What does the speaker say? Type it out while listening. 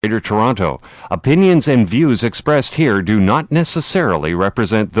Greater Toronto. Opinions and views expressed here do not necessarily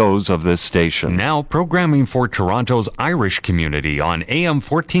represent those of this station. Now programming for Toronto's Irish community on AM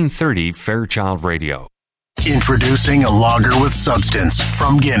 1430 Fairchild Radio. Introducing a lager with substance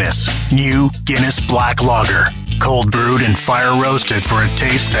from Guinness. New Guinness Black Lager. Cold brewed and fire roasted for a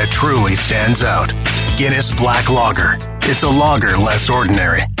taste that truly stands out. Guinness Black Lager. It's a lager less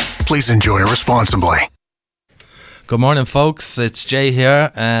ordinary. Please enjoy responsibly. Good morning, folks. It's Jay here,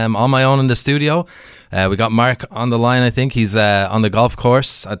 on my own in the studio. We got Mark on the line, I think. He's on the golf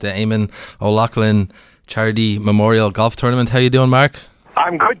course at the Eamonn O'Loughlin Charity Memorial Golf Tournament. How you doing, Mark?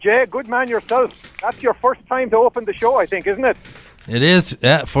 I'm good, Jay. Good man yourself. That's your first time to open the show, I think, isn't it? It is,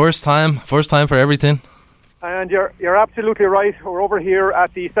 yeah. First time for everything. And you're absolutely right. We're over here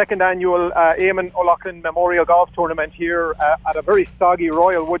at the second annual Eamonn O'Loughlin Memorial Golf Tournament here at a very soggy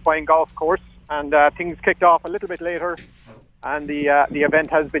Royal Woodbine golf course. And things kicked off a little bit later, and the event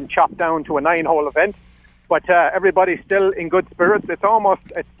has been chopped down to a 9-hole event. But everybody's still in good spirits.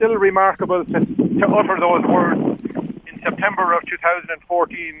 It's still remarkable to utter those words in September of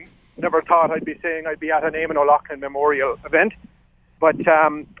 2014. Never thought I'd be saying I'd be at an Eamonn O'Loughlin Memorial event. But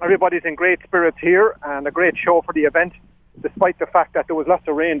everybody's in great spirits here, and a great show for the event. Despite the fact that there was lots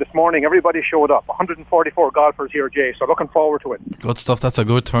of rain this morning, everybody showed up. 144 golfers here, Jay, so looking forward to it. Good stuff. That's a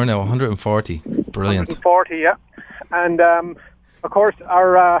good turnout. 140. Brilliant. 140, yeah. And of course,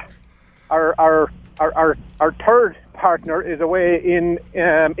 our third partner is away in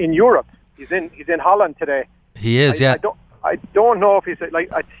Europe. He's in Holland today. He is, yeah. I don't know if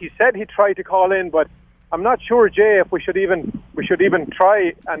he said he tried to call in, but I'm not sure, Jay, if we should even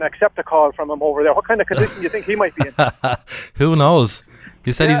try and accept a call from him over there. What kind of condition do you think he might be in? Who knows?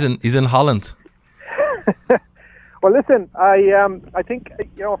 He said he's in Holland. Well, listen, I think,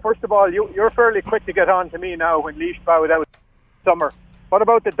 first of all, you're fairly quick to get on to me now when Laois bowed out summer. What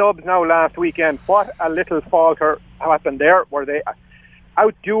about the Dubs now last weekend? What a little falter happened there. Were they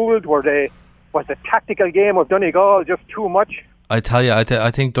out-duelled? Was the tactical game of Donegal just too much? I tell you,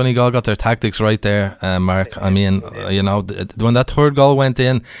 I think Donegal got their tactics right there, Mark. I mean, when that third goal went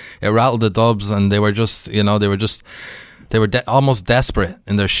in, it rattled the Dubs, and they were almost desperate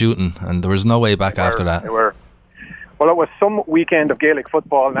in their shooting, and there was no way back after that. They were. Well, it was some weekend of Gaelic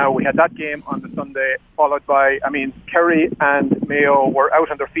football. Now, we had that game on the Sunday, followed by, Kerry and Mayo were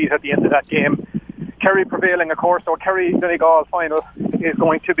out on their feet at the end of that game. Kerry prevailing, of course, so Kerry-Donegal final is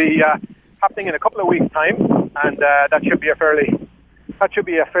going to be happening in a couple of weeks' time, and that should be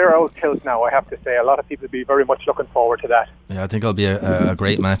a fair old tilt now, I have to say. A lot of people will be very much looking forward to that. Yeah, I think it'll be a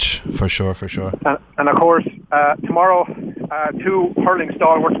great match, for sure. And of course, tomorrow, two hurling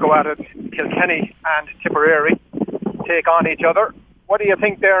stalwarts go at it, Kilkenny and Tipperary, take on each other. What do you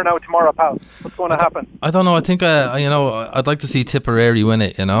think there now tomorrow, pal? What's going to happen? I don't know. I think, I'd like to see Tipperary win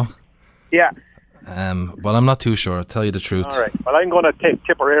it, Yeah. But I'm not too sure, I'll tell you the truth. All right. Well, I'm going to take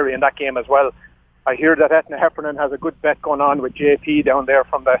Tipperary in that game as well. I hear that Etna Heffernan has a good bet going on with JP down there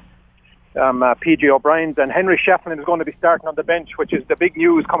from the PG O'Brien's, and Henry Shefflin is going to be starting on the bench, which is the big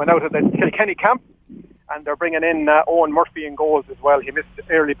news coming out of the Kilkenny camp. And they're bringing in Owen Murphy in goals as well. He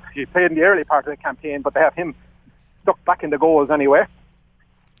played in the early part of the campaign, but they have him stuck back in the goals anyway.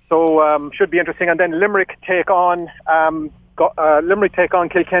 So should be interesting. And then Limerick take on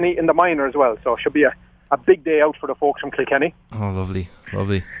Kilkenny in the minor as well. So should be a big day out for the folks from Kilkenny. Oh, lovely.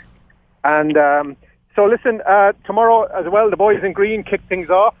 And so listen, tomorrow as well, the boys in green kick things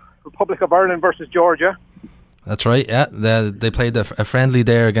off. Republic of Ireland versus Georgia. That's right, yeah. They played a friendly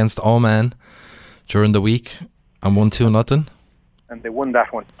there against Oman during the week and won 2-0. And they won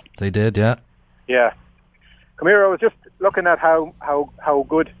that one. They did, yeah. Yeah. Come here, I was just looking at how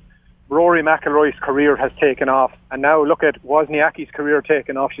good Rory McIlroy's career has taken off. And now look at Wozniacki's career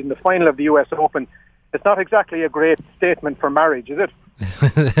taking off. She's in the final of the US Open. It's not exactly a great statement for marriage, is it?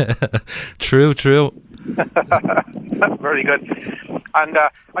 True. Very good. And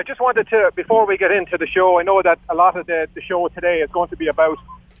I just wanted to, before we get into the show, I know that a lot of the show today is going to be about,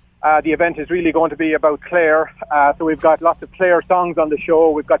 the event is really going to be about Clare. So we've got lots of Clare songs on the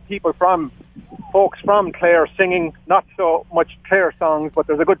show. We've got folks from Clare singing, not so much Clare songs, but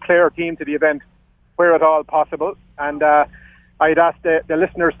there's a good Clare theme to the event where at all possible. And I'd asked the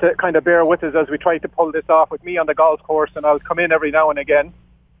listeners to kind of bear with us as we try to pull this off with me on the golf course, and I'll come in every now and again.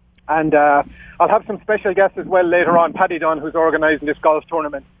 And I'll have some special guests as well later on. Paddy Dunn, who's organising this golf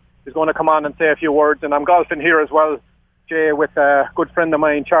tournament, is going to come on and say a few words. And I'm golfing here as well, Jay, with a good friend of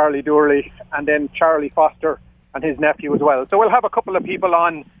mine, Charlie Dourley, and then Charlie Foster and his nephew as well. So we'll have a couple of people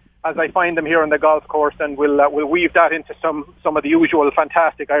on as I find them here on the golf course, and we'll weave that into some of the usual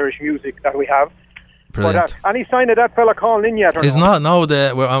fantastic Irish music that we have. Brilliant. But any sign of that fella calling in yet? Or He's no? not.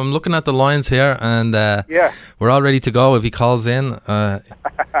 No, I'm looking at the lines here, and we're all ready to go if he calls in.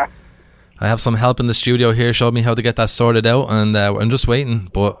 I have some help in the studio here, showed me how to get that sorted out, and I'm just waiting,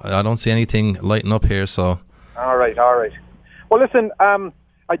 but I don't see anything lighting up here. So. All right. Well, listen.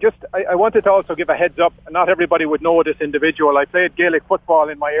 I wanted to also give a heads up. Not everybody would know this individual. I played Gaelic football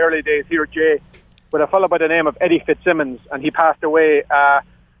in my early days here, Jay, with a fellow by the name of Eddie Fitzsimmons, and he passed away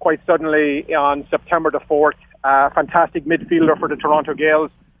quite suddenly on September the 4th. Fantastic midfielder for the Toronto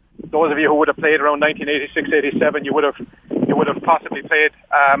Gales. Those of you who would have played around 1986-87, you would have possibly played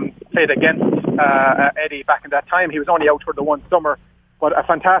against Eddie back in that time. He was only out for the one summer, but a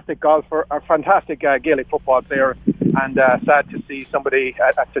fantastic golfer, a fantastic Gaelic football player, and sad to see somebody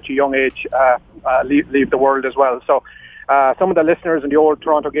at such a young age leave the world as well. So some of the listeners and the old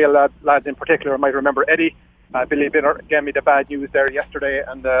Toronto Gale lads in particular might remember Eddie. Billy Binner gave me the bad news there yesterday,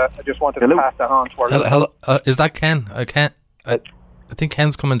 and I just wanted to pass that on to our Hello, is that Ken? I think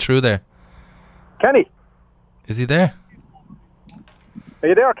Ken's coming through there. Kenny? Is he there? Are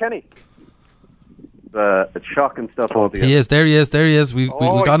you there, Kenny? It's shocking stuff all together. He is. There he is. We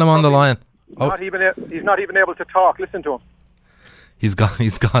got him on the line. He's not even able to talk. Listen to him. He's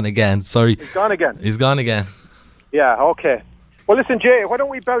gone again. Sorry. He's gone again. Yeah, okay. Well, listen, Jay, why don't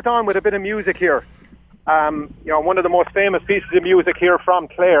we belt on with a bit of music here? One of the most famous pieces of music here from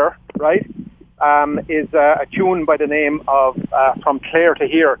Clare, right, is a tune by the name of From Clare to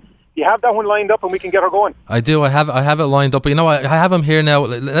Here. You have that one lined up and we can get her going? I do. I have it lined up. But I have him here now.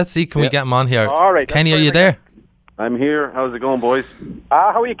 Let's see. Can we get him on here? All right. Kenny, are you there? I'm here. How's it going, boys?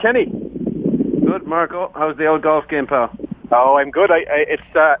 How are you, Kenny? Good, Marco. How's the old golf game, pal? Oh, I'm good.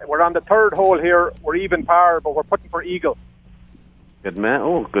 We're on the third hole here. We're even par, but we're putting for eagle. Good man.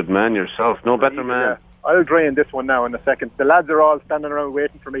 Oh, good man yourself. No better man. I'll drain this one now in a second. The lads are all standing around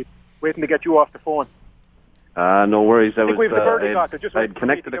waiting for me, waiting to get you off the phone. No worries. I'd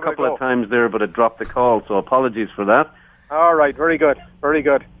connected a couple of times there, but it dropped the call, so apologies for that. All right, very good.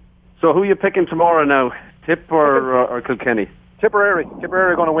 So who are you picking tomorrow now? Tip or Kilkenny? Tipperary.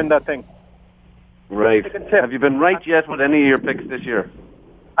 Tipperary are going to win that thing. Right. Have you been right yet with any of your picks this year?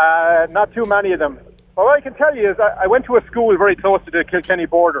 Not too many of them. Well, what I can tell you is I went to a school very close to the Kilkenny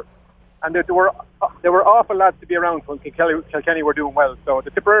border, and there were awful lads to be around when Kilkenny were doing well. So the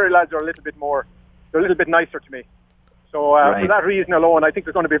Tipperary lads are a little bit nicer to me. So for that reason alone, I think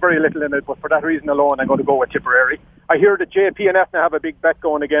there's going to be very little in it, but for that reason alone, I'm going to go with Tipperary. I hear that JP and F now have a big bet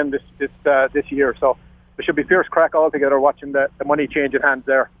going again this year, so there should be fierce crack altogether watching the money change in hands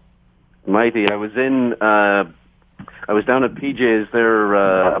there. Mighty. I was down at PJ's there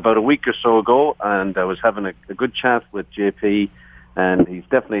about a week or so ago, and I was having a good chat with JP, and he's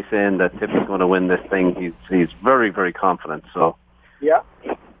definitely saying that Tip is going to win this thing. He's very, very confident. So yeah.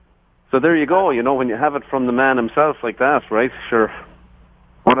 So there you go. You know, when you have it from the man himself like that, right? Sure.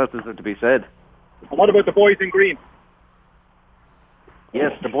 What else is there to be said? And what about the boys in green?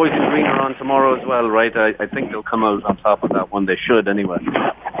 Yes, the boys in green are on tomorrow as well, right? I think they'll come out on top of that one. They should, anyway.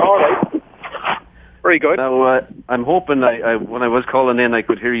 All right. Very good. Now, I'm hoping when I was calling in, I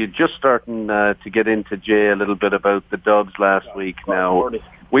could hear you just starting to get into Jay a little bit about the Dubs last week. Now,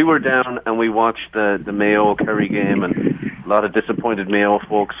 we were down and we watched the Mayo Kerry game, and a lot of disappointed Mayo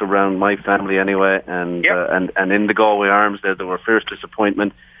folks around my family anyway, and in the Galway Arms there were fierce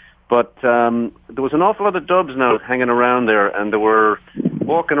disappointment. But there was an awful lot of Dubs now hanging around there, and they were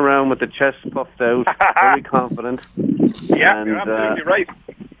walking around with the chest puffed out, very confident. Yeah, and, you're absolutely right.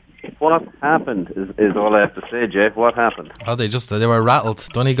 What happened is all I have to say, Jay. What happened? Oh, they were rattled.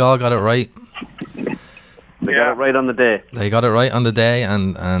 Donegal got it right. They got it right on the day. They got it right on the day,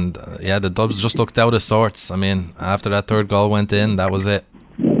 and the Dubs just looked out of sorts. I mean, after that third goal went in, that was it.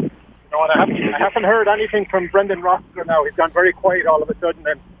 No, and I haven't heard anything from Brendan Rossiter now. He's gone very quiet all of a sudden,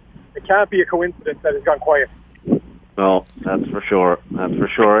 and it can't be a coincidence that he's gone quiet. No, that's for sure. That's for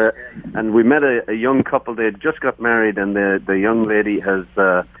sure. And we met a young couple. They had just got married, and the young lady has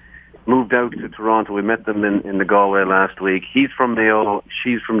moved out to Toronto. We met them in the Galway last week. He's from Mayo,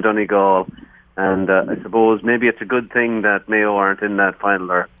 she's from Donegal, and I suppose maybe it's a good thing that Mayo aren't in that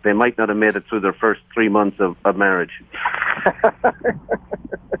final, or they might not have made it through their first 3 months of marriage.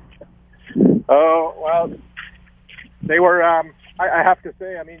 Oh, well, they were, I have to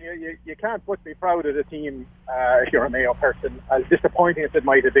say, I mean, you can't but be proud of the team if you're a Mayo person, as disappointing as it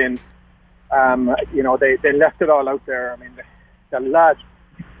might have been. They left it all out there. I mean, the lads,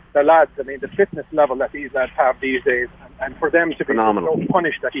 I mean, the fitness level that these lads have these days, and for them to be so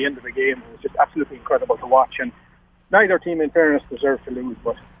punished at the end of the game was just absolutely incredible to watch. And neither team, in fairness, deserved to lose,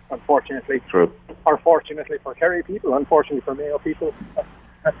 but unfortunately, or fortunately for Kerry people, unfortunately for Mayo people,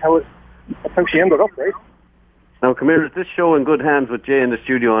 that's how That's how she ended up, right? Now, come here, is this show in good hands with Jay in the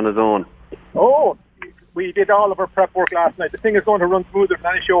studio on his own? Oh, we did all of our prep work last night. The thing is going to run smoother than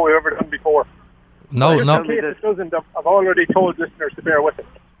any show we've ever done before. No. In case it doesn't, I've already told listeners to bear with it.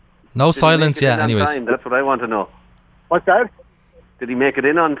 No silence yet, anyways. Time? That's what I want to know. What's that? Did he make it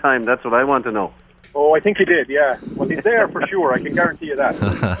in on time? That's what I want to know. Oh, I think he did, yeah. Well, he's there for sure. I can guarantee you that.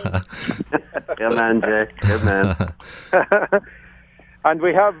 Yeah, man, Jay. Good man. And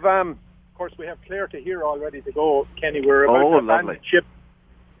we have, of course, we have Claire to hear all ready to go. Kenny, we're about to abandon ship.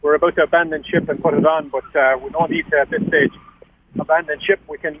 We're about to abandon ship and put it on, but we don't need to at this stage abandon ship.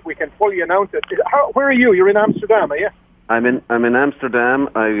 We can fully announce it. Where are you? You're in Amsterdam, are you? I'm in Amsterdam.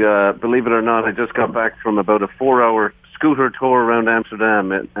 I believe it or not, I just got back from about a 4-hour scooter tour around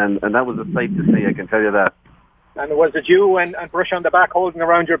Amsterdam, and that was a sight to see, I can tell you that. And was it you and brush on the back holding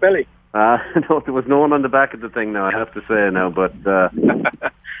around your belly? No, there was no one on the back of the thing now, I have to say now, but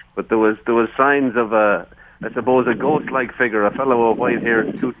but there was signs of I suppose a ghost-like figure, a fellow with white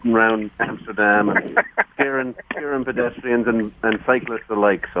hair scooting around Amsterdam and scaring pedestrians and cyclists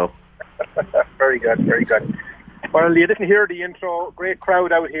alike. So very good, very good. Well, you didn't hear the intro. Great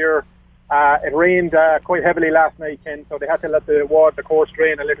crowd out here. It rained quite heavily last night, Ken, so they had to let the course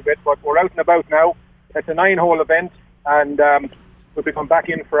drain a little bit. But we're out and about now. It's a 9-hole event, and we'll be coming back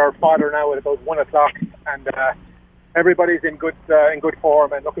in for our fodder now at about 1 o'clock. And everybody's in good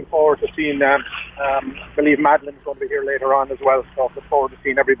form, and looking forward to seeing. I believe Madeline's going to be here later on as well, so look forward to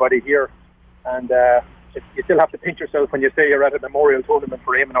seeing everybody here. And you still have to pinch yourself when you say you're at a memorial tournament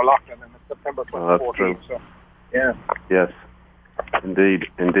for Eamonn O'Loughlin, and it's September 2014. So, yeah. Yes. Indeed.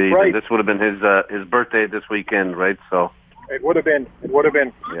 Right. And this would have been his birthday this weekend, right? So it would have been.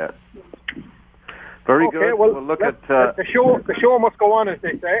 Yeah. Very good. Well, look at the show. The show must go on, as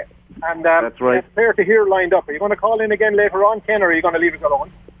they say. And that's right. It's fair to hear lined up. Are you going to call in again later on, Ken, or are you going to leave it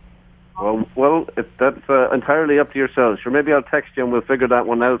alone? Well, that's entirely up to yourselves. Sure, maybe I'll text you and we'll figure that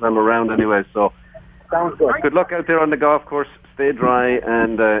one out. I'm around anyway, so sounds good. Good luck out there on the golf course. Stay dry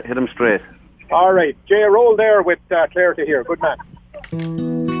and hit them straight. All right, Jay, roll there with Claire to hear. Good man.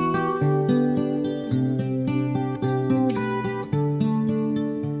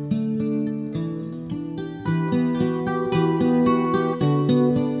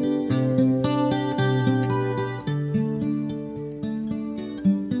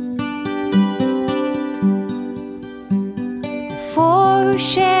 Four who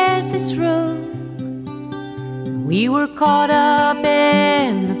shared this room, we were caught up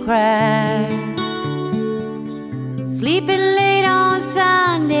in the crowd, sleeping late on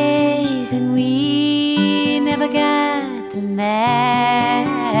Sundays, and we never got to Mass.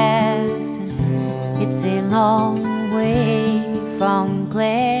 And it's a long way from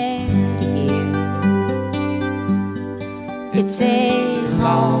Clare to here. It's a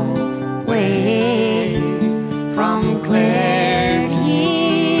long way from Clare to here.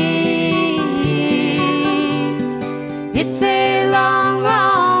 It's a long,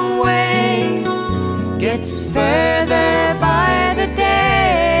 long way, gets further by the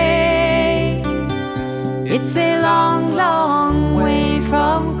day. It's a long, long way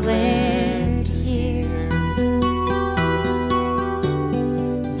from Clare to here.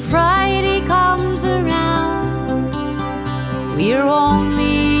 Friday comes around, we're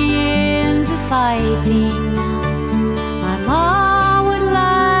only into fighting now. My mom would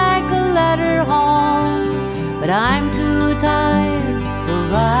like a letter home, but I'm too tired for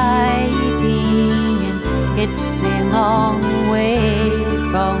writing. And it's a long way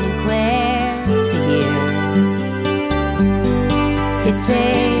from Clare to here. It's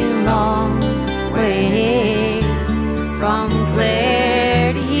a long way from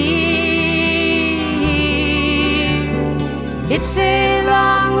Clare to here. It's a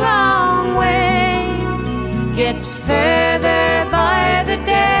long, long way, gets further by the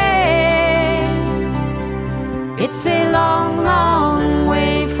day. It's a long, long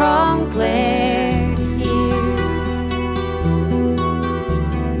way from Clare to here.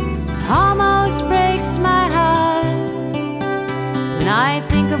 Almost breaks my heart when I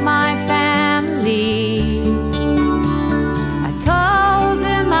think of my family. I told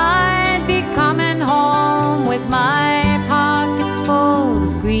them I'd be coming home with my pockets full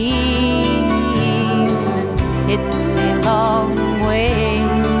of greens, and it's a long way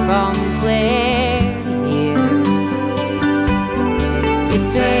from Clare to here.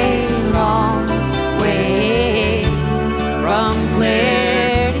 It's a long way from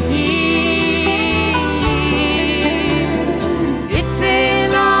Clare to here. It's a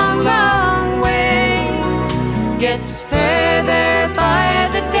long, long way, gets further by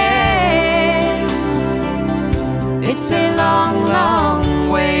the day. It's a long, long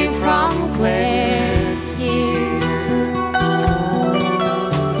way from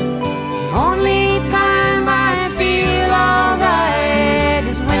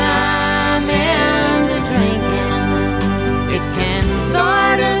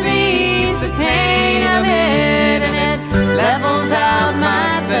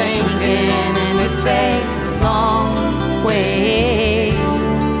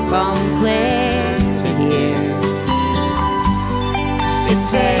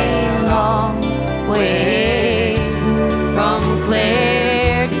It's a long way from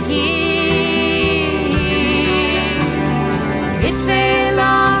Clare to here. It's a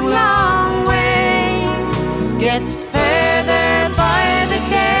long, long way, gets further by the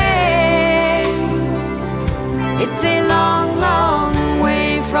day. It's a long, long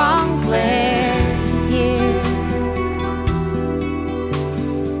way from Clare to here.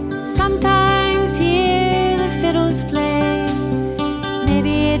 Sometimes hear the fiddles play,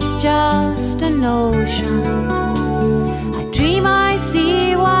 maybe it's just a notion. I dream I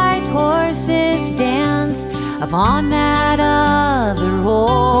see white horses dance upon that other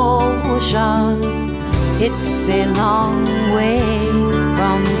ocean. It's a long way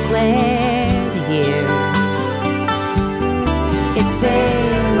from Clare to here. It's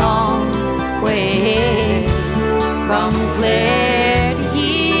a long way from Clare to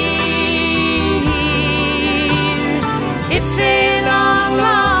here. It's a long,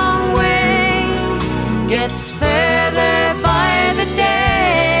 long way, gets further by the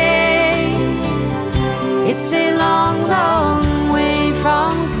day. It's a long, long way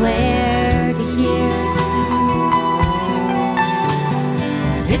from Clare to here.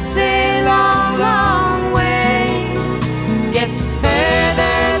 It's a long, long way, gets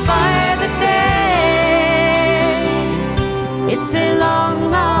further by the day. It's a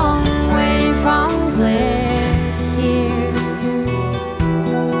long, long way from Clare to here.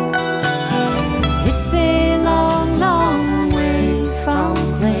 It's a long, long way from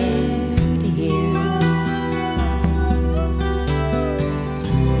Clare to here.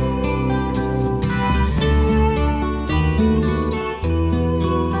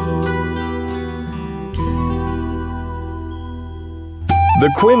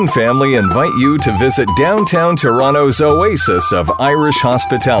 The Quinn family invite you to visit downtown Toronto's oasis of Irish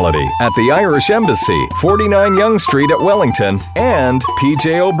hospitality at the Irish Embassy, 49 Yonge Street at Wellington, and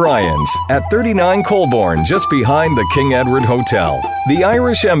PJ O'Brien's at 39 Colborne, just behind the King Edward Hotel. The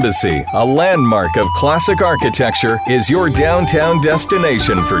Irish Embassy, a landmark of classic architecture, is your downtown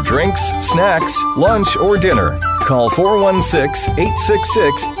destination for drinks, snacks, lunch, or dinner. Call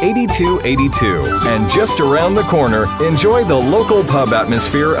 416-866-8282. And just around the corner, enjoy the local pub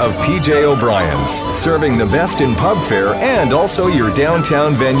atmosphere of PJ O'Brien's, serving the best in pub fare and also your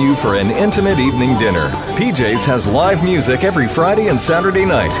downtown venue for an intimate evening dinner. PJ's has live music every Friday and Saturday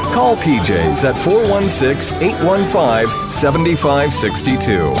night. Call PJ's at 416-815-7562.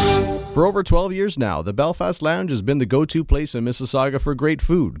 For over 12 years now, the Belfast Lounge has been the go-to place in Mississauga for great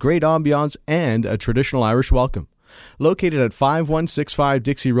food, great ambiance, and a traditional Irish welcome. Located at 5165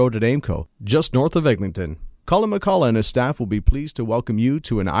 Dixie Road at Aimco, just north of Eglinton. Colin McCullough and his staff will be pleased to welcome you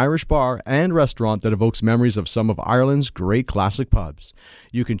to an Irish bar and restaurant that evokes memories of some of Ireland's great classic pubs.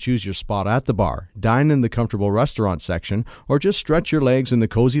 You can choose your spot at the bar, dine in the comfortable restaurant section, or just stretch your legs in the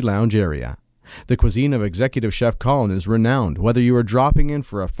cozy lounge area. The cuisine of Executive Chef Colin is renowned, whether you are dropping in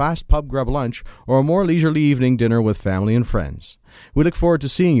for a fast pub grub lunch or a more leisurely evening dinner with family and friends. We look forward to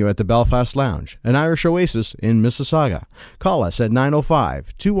seeing you at the Belfast Lounge, an Irish oasis in Mississauga. Call us at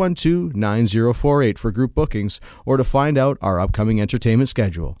 905-212-9048 for group bookings or to find out our upcoming entertainment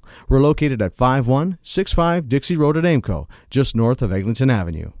schedule. We're located at 5165 Dixie Road at Aimco, just north of Eglinton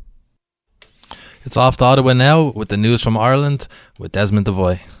Avenue. It's off to Ottawa now with the news from Ireland with Desmond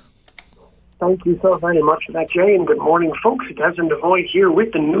Devoy. Thank you so very much for that, Jay, and good morning, folks. Desmond Devoy here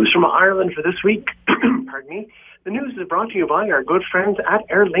with the news from Ireland for this week. Pardon me. The news is brought to you by our good friends at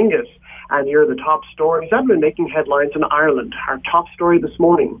Aer Lingus. And here are the top stories that have been making headlines in Ireland. Our top story this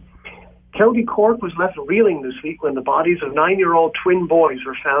morning. County Cork was left reeling this week when the bodies of 9-year-old twin boys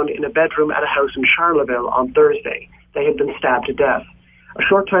were found in a bedroom at a house in Charleville on Thursday. They had been stabbed to death. A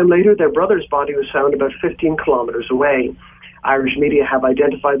short time later, their brother's body was found about 15 kilometres away. Irish media have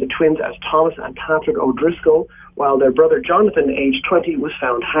identified the twins as Thomas and Patrick O'Driscoll, while their brother Jonathan, aged 20, was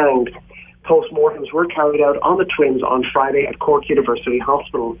found hanged. Post-mortems were carried out on the twins on Friday at Cork University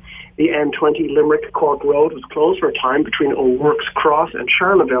Hospital. The N20 Limerick-Cork Road was closed for a time between O'Rourke's Cross and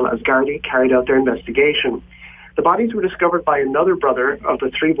Charleville as Gardaí carried out their investigation. The bodies were discovered by another brother of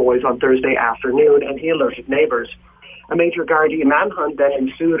the three boys on Thursday afternoon, and he alerted neighbours. A major Gardaí manhunt then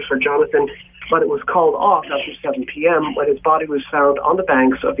ensued for Jonathan, but it was called off after 7 p.m. when his body was found on the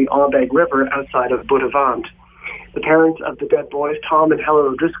banks of the Albeg River outside of Buttevant. The parents of the dead boys, Tom and Helen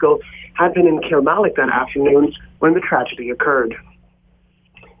O'Driscoll, had been in Kilmallock that afternoon when the tragedy occurred.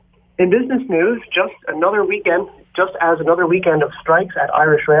 In business news, just as another weekend of strikes at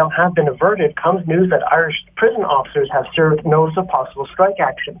Irish Rail have been averted, comes news that Irish prison officers have served notice of possible strike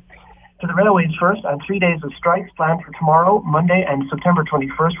action. To the railways first, and 3 days of strikes planned for tomorrow, Monday and September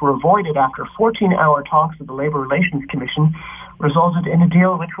 21st were avoided after 14-hour talks with the Labour Relations Commission resulted in a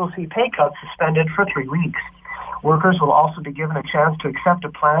deal which will see pay cuts suspended for 3 weeks. Workers will also be given a chance to accept a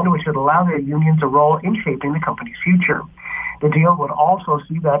plan which would allow their unions a role in shaping the company's future. The deal would also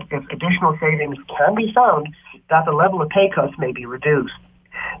see that if additional savings can be found, that the level of pay cuts may be reduced.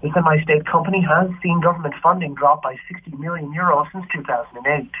 The semi-state company has seen government funding drop by €60 million since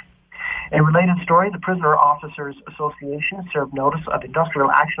 2008. A related story, the Prisoner Officers Association served notice of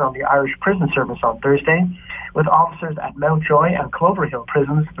industrial action on the Irish Prison Service on Thursday, with officers at Mountjoy and Cloverhill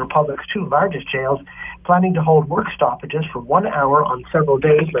prisons, the Republic's 2 largest jails, planning to hold work stoppages for 1 hour on several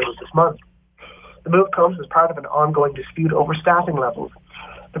days later this month. The move comes as part of an ongoing dispute over staffing levels.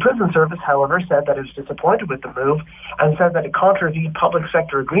 The prison service, however, said that it was disappointed with the move and said that it contravened public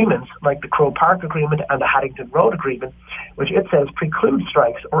sector agreements like the Crow Park Agreement and the Haddington Road Agreement, which it says preclude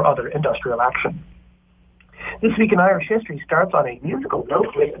strikes or other industrial action. This Week in Irish History starts on a musical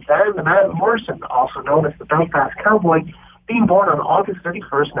note with Dan the Man Morrison, also known as the Belfast Cowboy, being born on August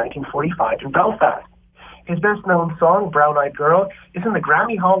 31st, 1945 in Belfast. His best-known song, Brown Eyed Girl, is in the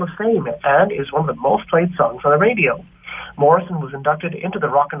Grammy Hall of Fame and is one of the most played songs on the radio. Morrison was inducted into the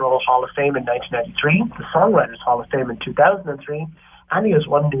Rock and Roll Hall of Fame in 1993, the Songwriters Hall of Fame in 2003, and he has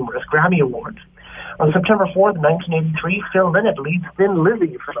won numerous Grammy Awards. On September 4th, 1983, Phil Lynott leads Thin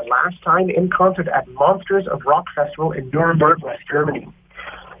Lizzy for the last time in concert at Monsters of Rock Festival in Nuremberg, West Germany.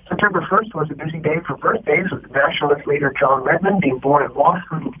 September 1st was a busy day for birthdays, with nationalist leader John Redmond being born in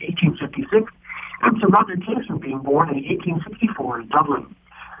Waterford in 1856, and Sir Roger Kingston being born in 1864 in Dublin.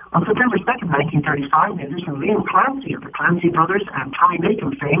 On September 2nd, 1935, musician Liam Clancy of the Clancy Brothers and Tommy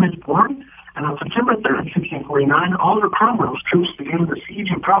Macon fame is born, and on September 3rd, 1649, Oliver Cromwell's troops begin the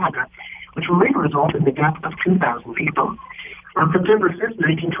siege of Drogheda, which will later result in the death of 2,000 people. On September 5th,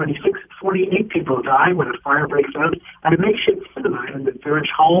 1926, 48 people die when a fire breaks out at a makeshift cinema in the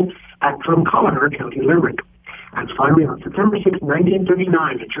Village Hall at Drumcolliher, County Limerick. And finally, on September 6,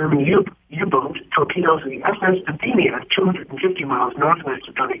 1939, a German U-boat torpedoes the SS Athenia 250 miles northwest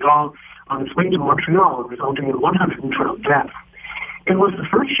of Donegal on its way to Montreal, resulting in 112 deaths. It was the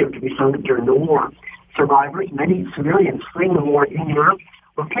first ship to be sunk during the war. Survivors, many civilians fleeing the war in Europe,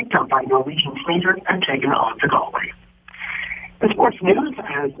 were picked up by Norwegian fleeters and taken on to Galway. The sports news,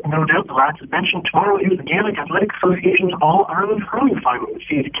 as no doubt the lads have mentioned, tomorrow is the Gaelic Athletic Association's All-Ireland hurling final, which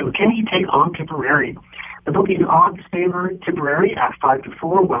sees Kilkenny take on Tipperary. The bookies odds favour Tipperary at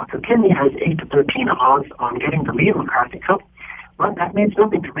 5-4, while Kilkenny has 8-13 odds on getting the Liam McCarthy Cup. But that means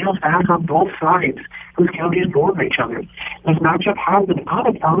nothing to real fans on both sides, whose counties border each other. This matchup has an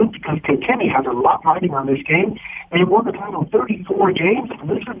added element because Kilkenny has a lot riding on this game. They won the title 34 games, and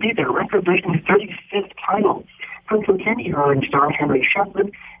this would be their record-breaking 35th title. For Kilkenny hurling star Henry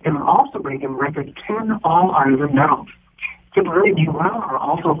Shefflin, it will also bring him record 10 All-Ireland medals. Tipperary, meanwhile, are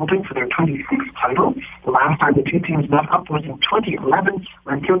also hoping for their 26th title. The last time the two teams met up was in 2011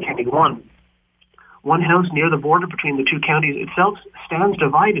 when Kilkenny won. One house near the border between the two counties itself stands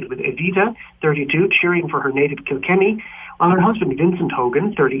divided, with Evita, 32, cheering for her native Kilkenny, while her husband Vincent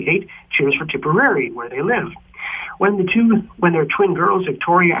Hogan, 38, cheers for Tipperary, where they live. When their twin girls,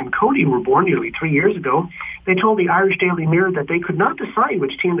 Victoria and Cody, were born nearly 3 years ago, they told the Irish Daily Mirror that they could not decide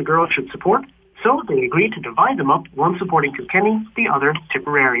which team the girls should support, so they agreed to divide them up, one supporting Kilkenny, the other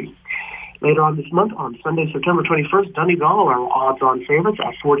Tipperary. Later on this month, on Sunday, September 21st, Donegal are odds-on favourites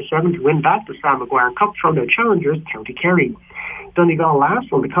at 4-7 to win back the Sam Maguire Cup from their challengers, County Kerry. Donegal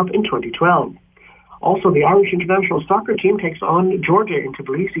last won the Cup in 2012. Also, the Irish international soccer team takes on Georgia in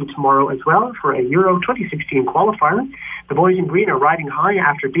Tbilisi tomorrow as well for a Euro 2016 qualifier. The boys in green are riding high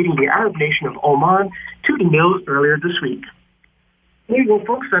after beating the Arab nation of Oman 2-0 earlier this week. There you go,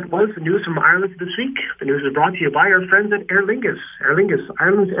 folks. That was the news from Ireland this week. The news is brought to you by our friends at Aer Lingus. Aer Lingus,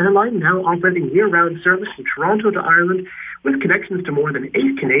 Ireland's airline, now operating year-round service from Toronto to Ireland with connections to more than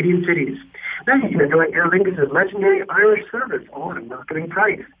 8 Canadian cities. Now you can enjoy Aer Lingus' legendary Irish service, all at a knocking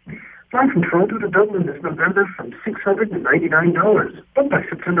price. Fly from Toronto to Dublin this November from $699. Book by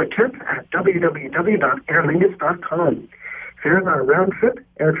September 10th at www.airlingus.com. Fares are a round trip.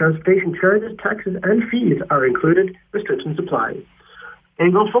 Air transportation charges, taxes, and fees are included. Restrictions apply. There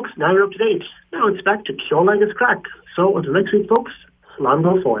you go, folks. Now you're up to date. Now it's back to Ceolagus Crack. So until next week, folks, Slán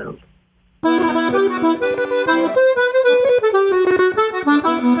go foil.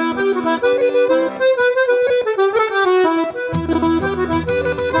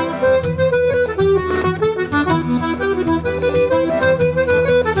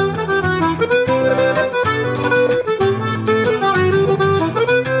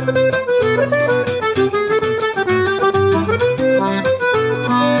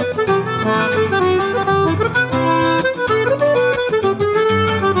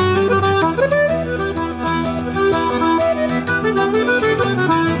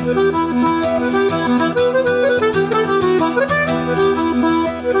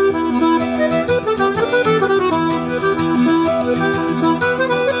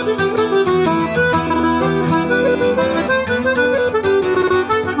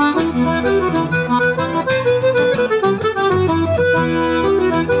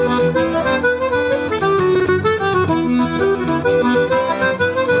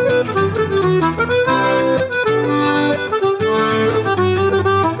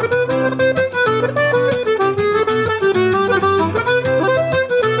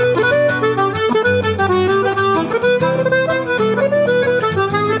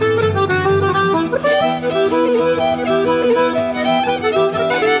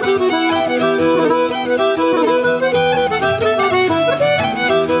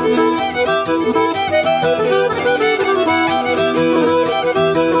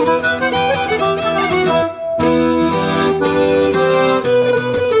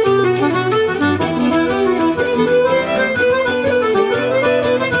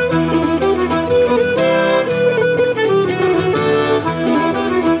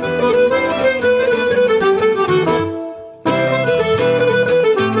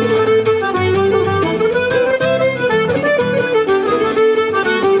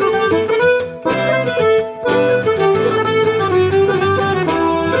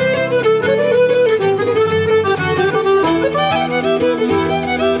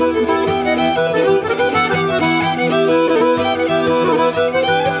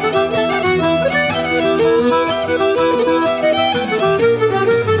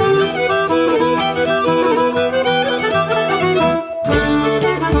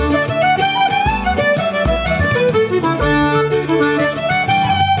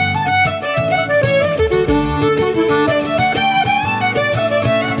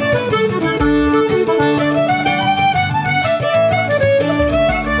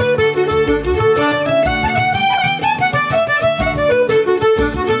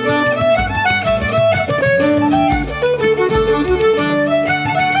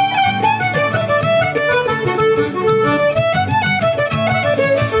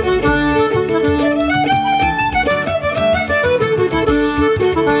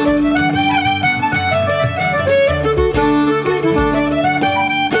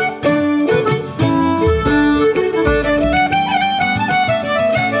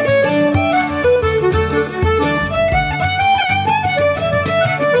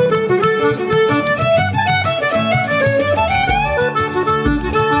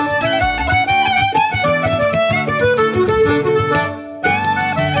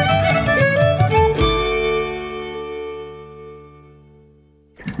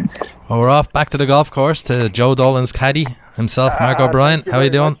 Well, we're off back to the golf course to Joe Dolan's caddy himself, Mark O'Brien. How are you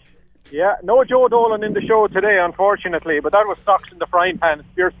doing? Yeah, no Joe Dolan in the show today, unfortunately, but that was Stocks in the Frying Pan,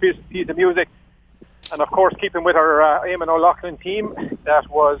 fierce piece of music. And of course, keeping with our Eamonn O'Loughlin team, that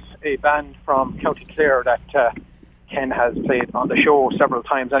was a band from County Clare that Ken has played on the show several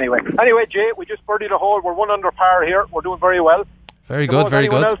times anyway. Anyway, Jay, we just birdied a hole. We're 1 under par here. We're doing very well. Very good, very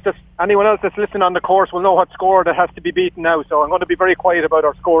good. Anyone else that's listening on the course will know what score that has to be beaten now, so I'm going to be very quiet about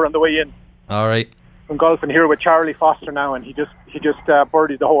our score on the way in. All right. I'm golfing here with Charlie Foster now, and he just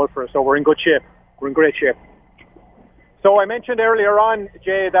birdied the hole for us, so we're in good shape. We're in great shape. So I mentioned earlier on,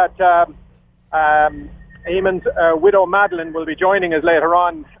 Jay, that Eamonn's widow Madeline will be joining us later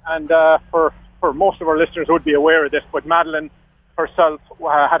on, and for most of our listeners who would be aware of this, but Madeline herself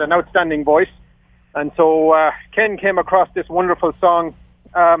had an outstanding voice. And so Ken came across this wonderful song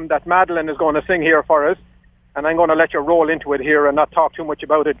that Madeline is going to sing here for us. And I'm going to let you roll into it here and not talk too much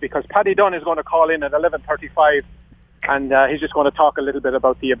about it, because Paddy Dunn is going to call in at 11:35 and he's just going to talk a little bit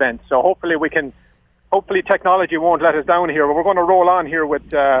about the event. So hopefully technology won't let us down here. But we're going to roll on here with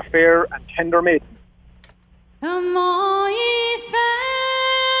Fair and Tender Maiden. Come all ye fair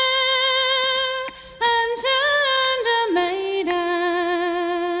and tender maidens,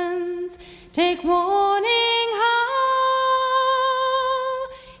 take warning how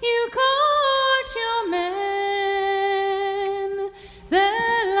you court your men.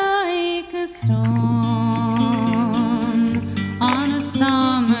 They're like a storm on a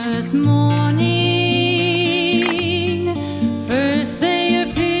summer's morning. First they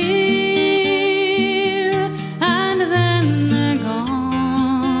appear and then they're gone.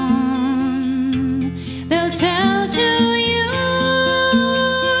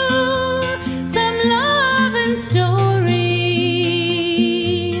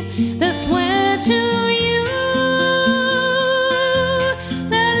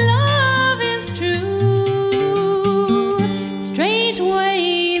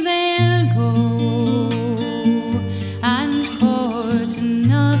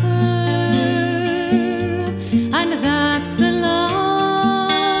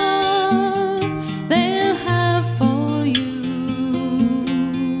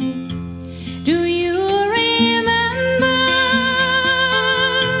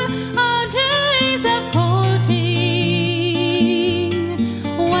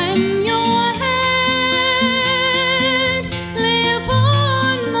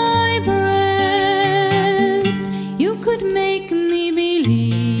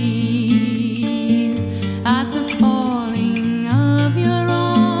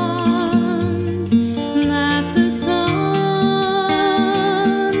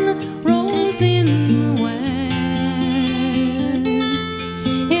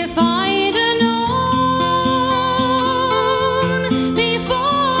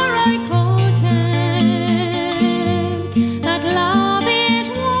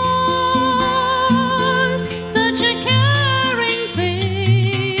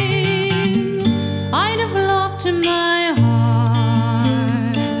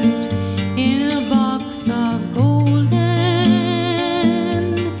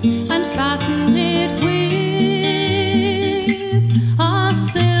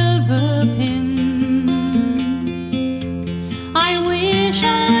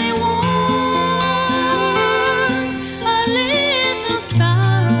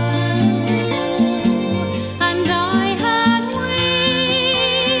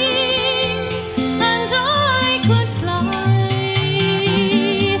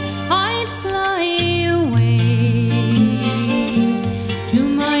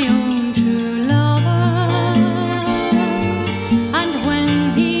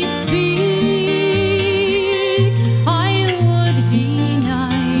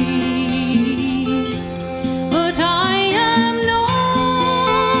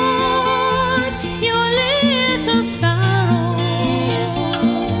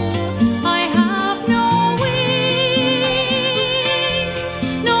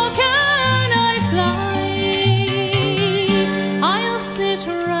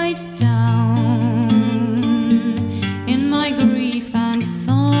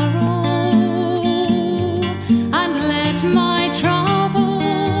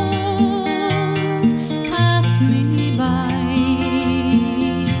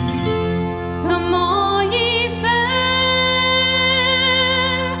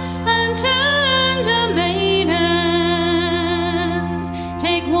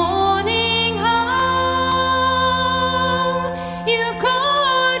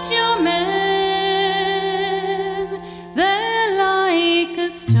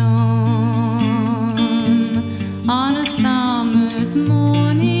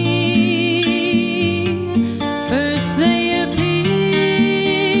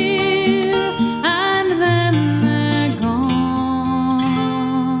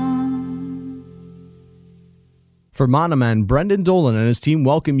 Fermanagh man Brendan Dolan and his team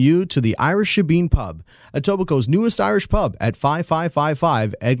welcome you to the Irish Shebeen Pub, Etobicoke's newest Irish pub at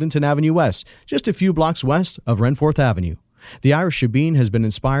 5555 Eglinton Avenue West, just a few blocks west of Renforth Avenue. The Irish Shebeen has been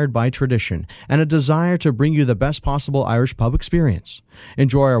inspired by tradition and a desire to bring you the best possible Irish pub experience.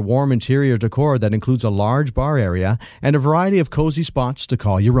 Enjoy our warm interior decor that includes a large bar area and a variety of cozy spots to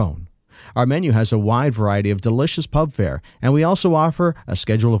call your own. Our menu has a wide variety of delicious pub fare, and we also offer a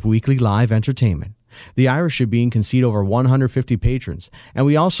schedule of weekly live entertainment. The Irish Shebeen can seat over 150 patrons, and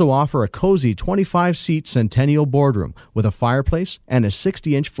we also offer a cozy 25-seat Centennial boardroom with a fireplace and a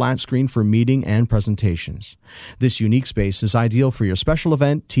 60-inch flat screen for meeting and presentations. This unique space is ideal for your special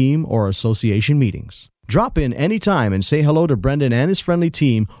event, team, or association meetings. Drop in anytime and say hello to Brendan and his friendly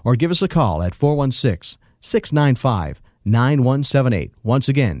team, or give us a call at 416-695-9178. Once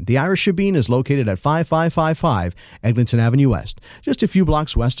again, the Irish Shebeen is located at 5555 Eglinton Avenue West, just a few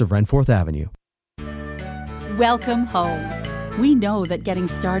blocks west of Renforth Avenue. Welcome home. We know that getting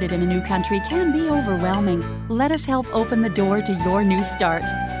started in a new country can be overwhelming. Let us help open the door to your new start.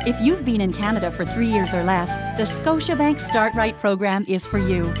 If you've been in Canada for 3 years or less, the Scotiabank Start Right program is for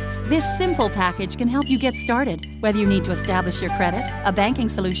you. This simple package can help you get started, whether you need to establish your credit, a banking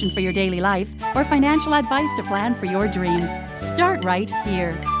solution for your daily life, or financial advice to plan for your dreams. Start right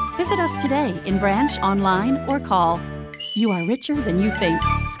here. Visit us today in branch, online, or call. You are richer than you think.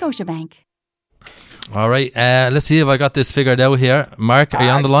 Scotiabank. All right, let's see if I got this figured out here. Mark, are you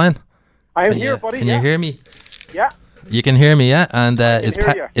on the line? I'm here, buddy. Can you hear me? Yeah. You can hear me, yeah? And is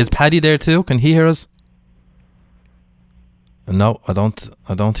Paddy there too? Can he hear us? No, I don't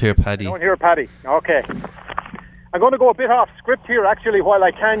hear Paddy. I don't hear Paddy. Okay. I'm going to go a bit off script here, actually, while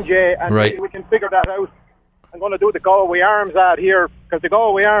I can, Jay, and maybe we can figure that out. I'm going to do the Galway Arms ad here, because the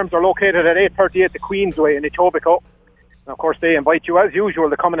Galway Arms are located at 838 the Queensway in Etobicoke. And of course, they invite you, as usual,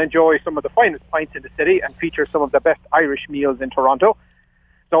 to come and enjoy some of the finest pints in the city and feature some of the best Irish meals in Toronto.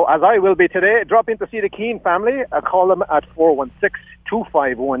 So, as I will be today, drop in to see the Keane family. Call them at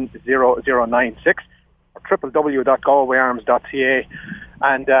 416-251-0096 or www.galwayarms.ca.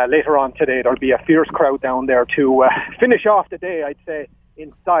 And later on today, there'll be a fierce crowd down there to finish off the day, I'd say,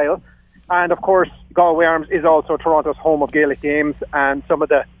 in style. And of course, Galway Arms is also Toronto's home of Gaelic games, and some of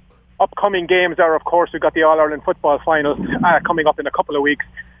the upcoming games are, of course, we've got the All-Ireland football final coming up in a couple of weeks.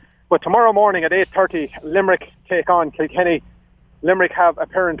 But tomorrow morning at 8:30, Limerick take on Kilkenny. Limerick have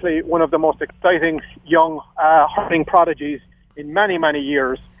apparently one of the most exciting young hurling prodigies in many, many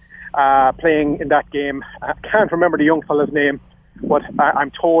years playing in that game. I can't remember the young fella's name, but I'm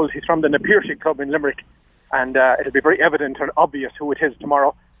told he's from the Napier Club in Limerick, and it'll be very evident and obvious who it is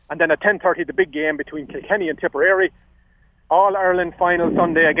tomorrow. And then at 10:30, the big game between Kilkenny and Tipperary. All-Ireland final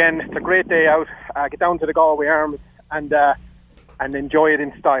Sunday again. It's a great day out. Get down to the Galway Arms and enjoy it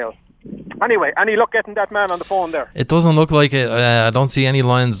in style. Anyway, any luck getting that man on the phone there? It doesn't look like it. I don't see any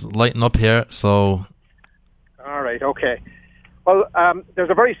lines lighting up here, so... All right, okay. Well, there's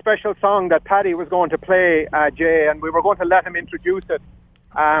a very special song that Paddy was going to play, Jay, and we were going to let him introduce it.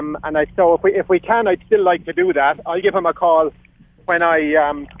 So if we can, I'd still like to do that. I'll give him a call when I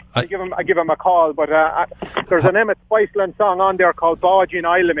give him a call. But there's an Emmett Spiceland song on there called Báidín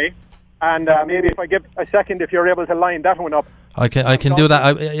Ailimi, and maybe if I give a second, if you're able to line that one up. I can do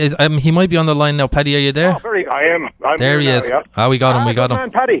that. He might be on the line now. Paddy, are you there? Oh, very good. I am. There he is. Yeah. We got him. We got him.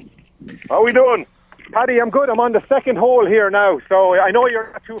 Man, Paddy. How are we doing? Paddy, I'm good. I'm on the second hole here now, so I know you're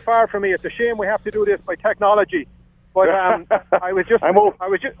not too far from me. It's a shame we have to do this by technology. But I'm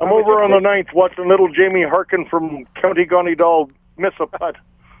over on the ninth watching little Jamie Harkin from County Donegal miss a putt.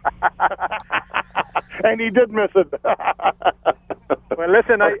 And he did miss it. Well,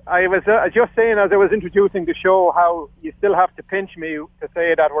 listen, I was just saying as I was introducing the show how you still have to pinch me to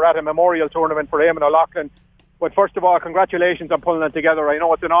say that we're at a memorial tournament for Eamonn O'Loughlin. But first of all, congratulations on pulling it together. I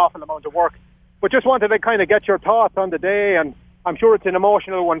know it's an awful amount of work. But just wanted to kind of get your thoughts on the day, and I'm sure it's an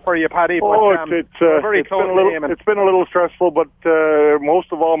emotional one for you, Paddy. But, it's been a little stressful, but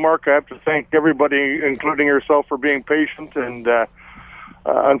most of all, Mark, I have to thank everybody, including yourself, for being patient. And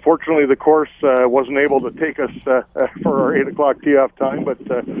unfortunately, the course wasn't able to take us for our 8 o'clock tee-off time. But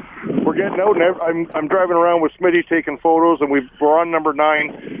we're getting out, and I'm driving around with Smitty taking photos, and we're on number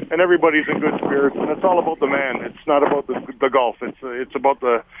 9, and everybody's in good spirits. And it's all about the man. It's not about the golf. It's about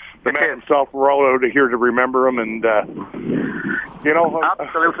the man himself. We're all out here to remember him, and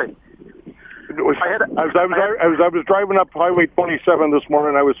absolutely. I was driving up Highway 27 this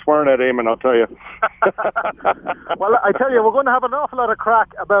morning. I was swearing at Eamonn, I'll tell you. Well, I tell you, we're going to have an awful lot of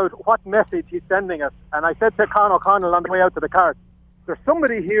crack about what message he's sending us. And I said to Con O'Connell on the way out to the car, there's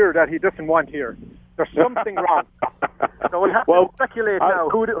somebody here that he doesn't want here. There's something wrong. So we'll have to speculate now.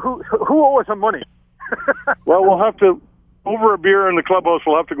 Who owes him money? Well, we'll have to, over a beer in the clubhouse,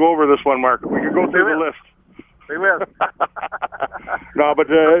 we'll have to go over this one, Mark. We can go through the list. We will. No, but,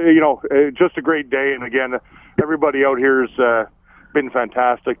 just a great day. And again, everybody out here has been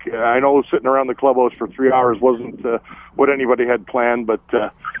fantastic. I know sitting around the clubhouse for 3 hours wasn't what anybody had planned, but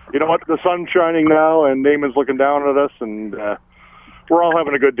you know what? The sun's shining now, and Eamonn's looking down at us, and we're all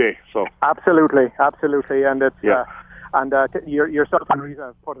having a good day. So Absolutely. And it's... And yourself and Rita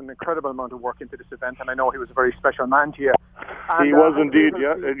have put an incredible amount of work into this event, and I know he was a very special man to you. And, he was indeed,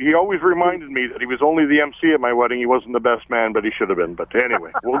 yeah. He always reminded me that he was only the MC at my wedding. He wasn't the best man, but he should have been. But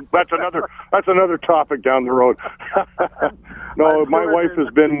anyway, well, that's another topic down the road. No, my wife has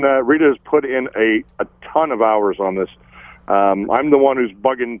been, Rita has put in a ton of hours on this. I'm the one who's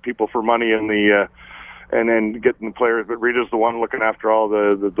bugging people for money in the... and then getting the players, but Rita's the one looking after all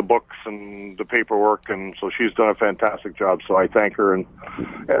the books and the paperwork, and so she's done a fantastic job, so I thank her. And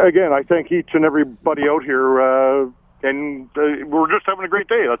again, I thank each and everybody out here, and we're just having a great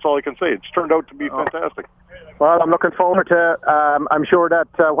day. That's all I can say. It's turned out to be fantastic. Well, I'm looking forward to I'm sure that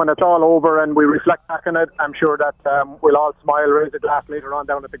when it's all over and we reflect back on it, I'm sure that we'll all smile, raise a glass later on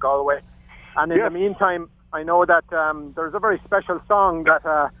down at the Galway. And in the meantime, I know that there's a very special song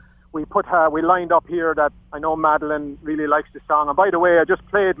that... we lined up here that I know Madeleine really likes the song. And by the way, I just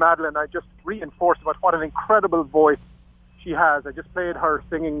played Madeleine. I just reinforced about what an incredible voice she has. I just played her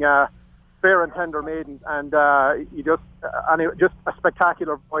singing Fair and Tender Maiden, and just a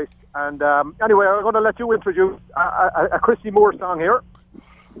spectacular voice. And anyway, I'm going to let you introduce a Christy Moore song here.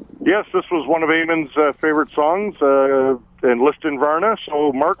 Yes, this was one of Eamonn's favorite songs, in Liston Varna.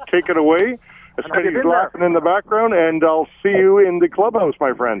 So, Mark, take it away. Paddy's laughing in the background, and I'll see you in the clubhouse,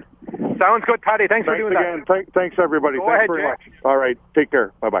 my friend. Sounds good, Paddy. Thanks for doing again. that. Thanks, everybody. Thanks very much. All right. Take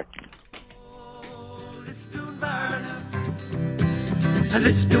care. Bye-bye. Liston Varna.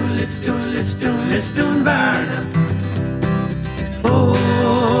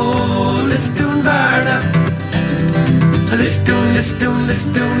 Oh, Liston Varna.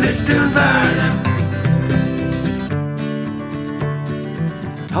 Liston Varna.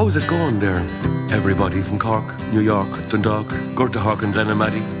 How's it going there? Everybody from Cork, New York, Dundalk, Gurtahawk and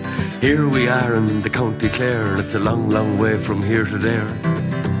Glenamaddy. Here we are in the County Clare, and it's a long, long way from here to there.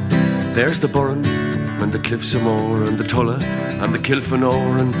 There's the Burren, and the Cliffs of Moher, and the Tulla, and the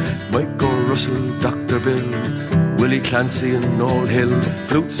Kilfenore, and Mike Russell, Dr. Bill, Willie Clancy and Old Hill,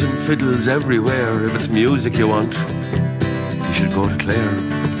 flutes and fiddles everywhere. If it's music you want, you should go to Clare.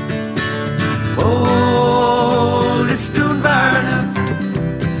 Oh, Liston Varna.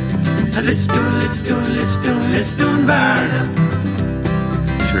 Liston Varna.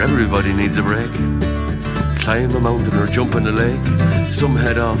 Sure, everybody needs a break. Climb a mountain or jump in a lake. Some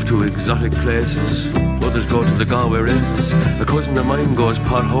head off to exotic places. Others go to the Galway races. A cousin of mine goes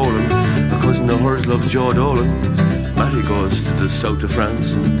potholing. A cousin of hers loves Joe Dolan. Matty goes to the south of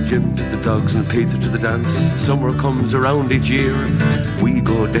France, and Jim to the dogs and Peter to the dance. Summer comes around each year. We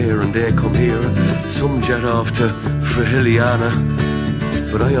go there and they come here. Some jet off to Frahiliana,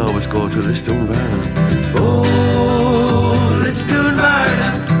 but I always go to Liston Varna. Oh, Liston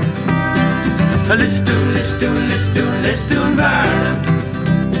Varna. Liston Varna.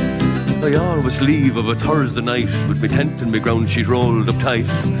 I always leave of a Thursday night with me tent and me ground sheet rolled up tight.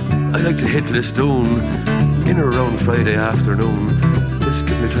 I like to hit Liston in or around Friday afternoon. This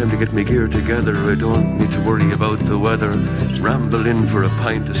gives me time to get me gear together. I don't need to worry about the weather. Ramble in for a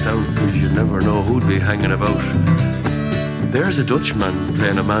pint of stout, 'cause you never know who'd be hanging about. There's a Dutchman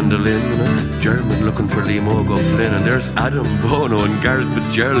playing a mandolin, and a German looking for Liam O'Flynn, and there's Adam Bono and Gareth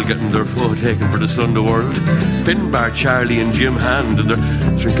Fitzgerald getting their photo taken for the Sunday World. Finbar, Charlie and Jim Hand, and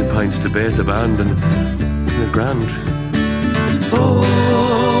they're drinking pints to bait the band, and they're grand.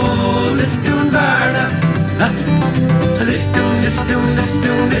 Oh, Liston Varna.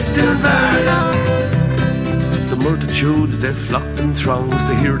 Liston Varna. The multitudes, they flocked in throngs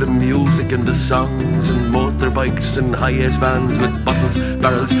to hear the music and the songs, and motorbikes and high-ace vans with bottles,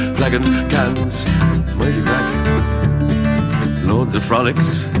 barrels, flagons, cans. Mighty crack. Loads of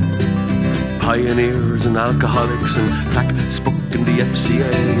frolics. Pioneers and alcoholics, and Clack Spuck in the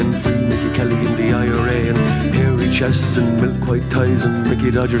FCA, and Free Mickey Kelly in the IRA, and hairy chests and milk white ties, and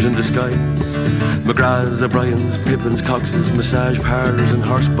Mickey Dodgers in disguise. McGrath's, O'Brien's, Pippin's, Cox's, massage parlours and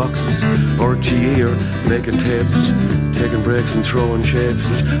horse boxes. RTE are making tapes, taking breaks and throwing shapes.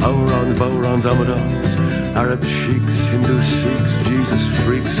 There's Aurons, Bowrons, Amadons, Arab sheiks, Hindu Sikhs, Jesus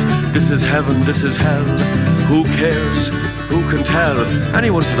freaks. This is heaven, this is hell. Who cares? Who can tell?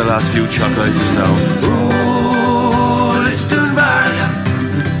 Anyone for the last few chalk ices now. Oh, Liston Varna.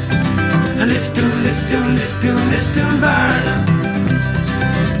 Liston Varna.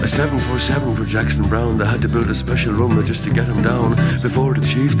 A 747 for Jackson Brown. They had to build a special room just to get him down. Before the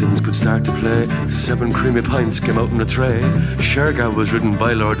chieftains could start to play, 7 creamy pints came out in a tray. Shergar was ridden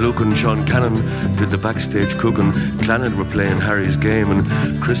by Lord Lucan. Sean Cannon did the backstage cooking. Clannad were playing Harry's game, and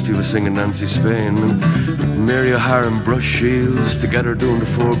Christie was singing Nancy Spain. And Mary O'Hara and Brush Shields together doing the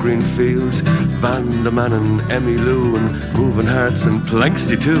 4 Green Fields. Van de Man and Emmy Lou and Moving Hearts and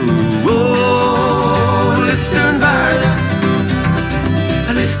Planksty too. Oh, Liston Varna.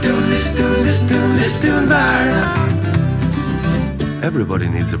 Liston Varna. Everybody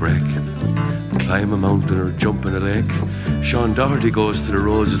needs a break. Climb a mountain or jump in a lake. Sean Doherty goes to the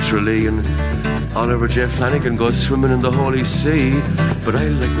Roses Tralee, and Oliver J. Flanagan goes swimming in the Holy See. But I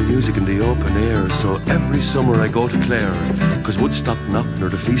like my music in the open air, so every summer I go to Clare, 'cause Woodstock, Knockn or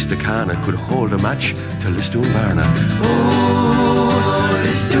the Feast of Cana could hold a match to Liston Varna. Oh,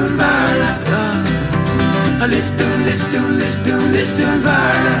 Liston Varna. Liston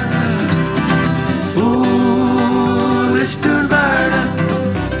Varna. Oh, Liston Varna.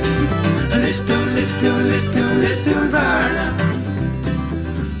 Liston Varna.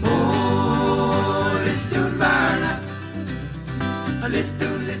 Oh, Liston Varna.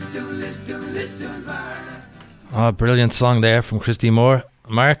 Liston Varna. Oh, brilliant song there from Christy Moore.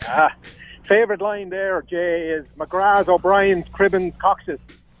 Mark? Favourite line there, Jay, is McGrath's, O'Brien's, Cribbin's, Cox's.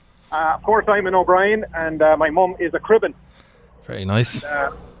 Of course, I'm an O'Brien, and my mum is a Cribbin. Very nice.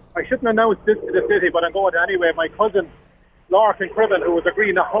 And, I shouldn't announce this to the city, but I'm going to anyway. My cousin, Larkin Cribbin, who was a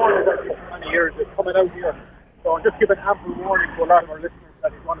Green Horn for many years, is coming out here. So I'm just giving ample warning to a lot of our listeners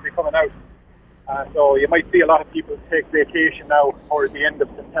that he's going to be coming out. So you might see a lot of people take vacation now towards the end of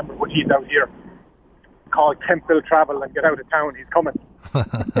September, but he's out here. Called Kempville Travel and get out of town. He's coming.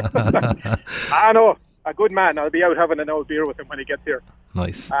 I know, a good man. I'll be out having an old beer with him when he gets here.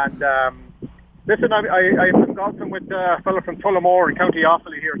 Nice. And listen, I've been golfing with a fella from Tullamore in County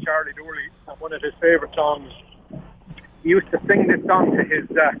Offaly here, Charlie Dooley, and one of his favourite songs. He used to sing this song to his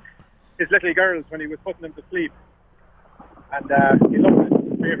little girls when he was putting them to sleep. And he loved it. It's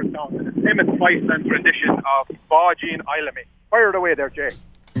his favourite song. And it's Emmett Spiceland's rendition of Báidín Ilami. Fire it away there, Jay.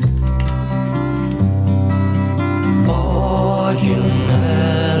 Báidín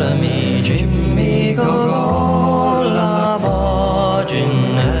Ilami, Jimmy Gogola,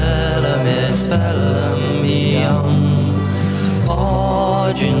 Báidín Ilami, Spellami on.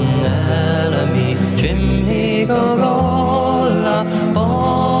 Báidín Ilami, Jimmy Gogola,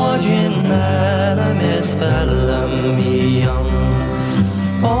 Báidín Ilami, Spellami on.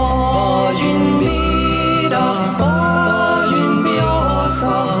 Báidín Bída, Báidín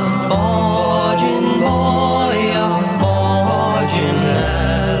Bíosa, Báidín Bóia, Báidín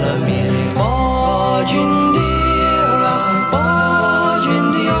Ilami, Báidín Díra, Báidín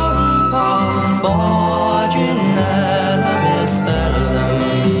Dionpa, Báidín Ilami,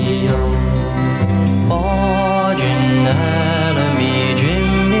 Spellami on. Báidín Ilami,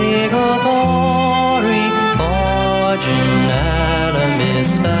 Jimmy Gothori, Báidín Ilami,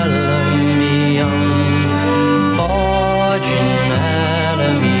 Spellami on. Báidín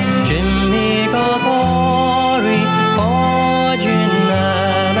Ilami, Jimmy Gothori, Báidín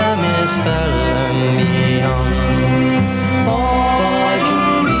Ilami, Spellami on. Báidín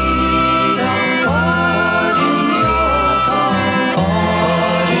Bída, Báidín Bíosa,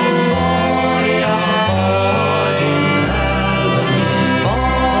 Báidín Bóia, Báidín Ilami,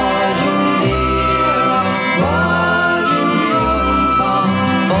 Báidín Díra, Báidín Dionpa,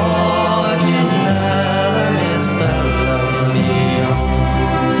 Báidín Ilami, Spellami on.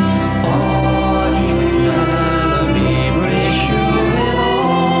 Báidín Ilami, Brishu in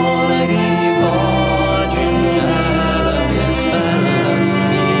Olagi, Báidín Ilami, Spellami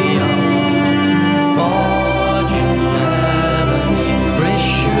on. Báidín Ilami,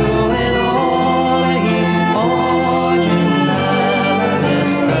 Brishu in Olagi, Báidín Ilami,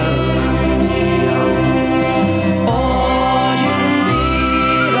 Spellami on. Báidín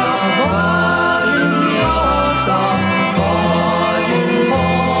Bída, Báidín Bíosa, Báidín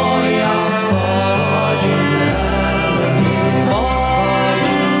Bóia, Báidín Ilami,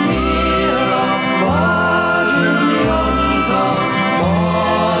 Báidín Díra, Báidín Dionpa,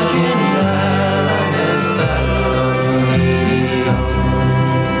 Báidín Ilami, Spellami on.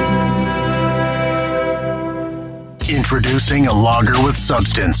 Introducing a lager with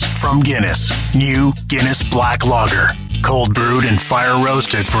substance from Guinness. New Guinness Black Lager. Cold brewed and fire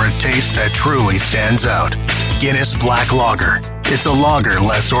roasted for a taste that truly stands out. Guinness Black Lager. It's a lager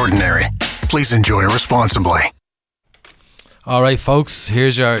less ordinary. Please enjoy responsibly. All right, folks,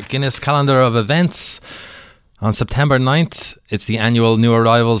 here's your Guinness calendar of events. On September 9th, it's the annual New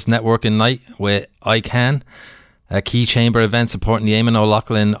Arrivals Networking Night with ICANN. A key chamber event supporting the Eamonn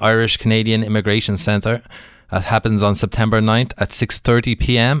O'Loughlin Irish Canadian Immigration Centre. That happens on September 9th at 6:30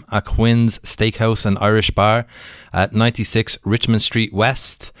 p.m. at Quinn's Steakhouse and Irish Bar at 96 Richmond Street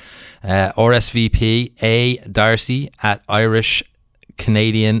West. RSVP A. Darcy at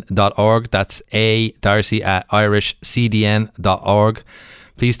irishcanadian.org. That's A. Darcy at irishcdn.org.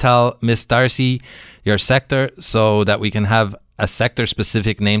 Please tell Miss Darcy your sector so that we can have a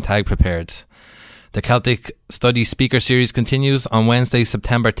sector-specific name tag prepared. The Celtic Studies Speaker Series continues on Wednesday,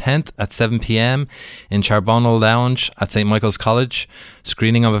 September 10th at 7 p.m. in Charbonneau Lounge at St. Michael's College.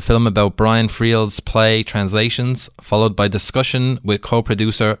 Screening of a film about Brian Friel's play Translations, followed by discussion with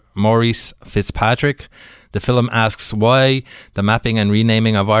co-producer Maurice Fitzpatrick. The film asks why the mapping and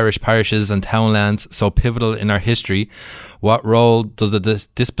renaming of Irish parishes and townlands so pivotal in our history. What role does the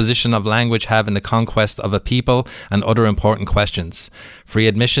disposition of language have in the conquest of a people, and other important questions. Free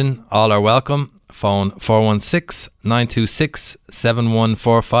admission, all are welcome. Phone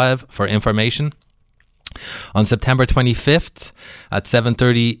 416-926-7145 for information. On September 25th at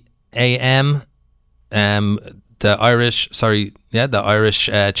 7:30 a.m., the Irish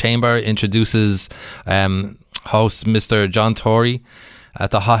Chamber introduces host Mr. John Tory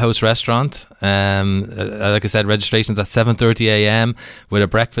at the Hot House Restaurant. Like I said, registration's at 7:30 a.m. with a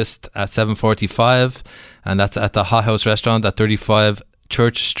breakfast at 7:45, and that's at the Hot House Restaurant at 35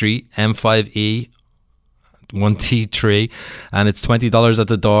 Church Street, M5E 1T3, and it's $20 at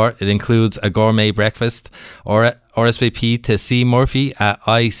the door. It includes a gourmet breakfast. Or RSVP to C. Murphy at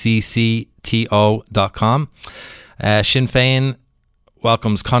iccto.com. Sinn Féin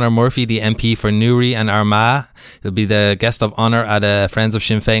welcomes Conor Murphy, the MP for Newry and Armagh. He'll be the guest of honour at a Friends of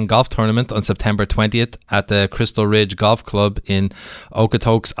Sinn Féin golf tournament on September 20th at the Crystal Ridge Golf Club in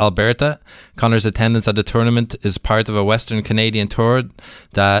Okotoks, Alberta. Conor's attendance at the tournament is part of a Western Canadian tour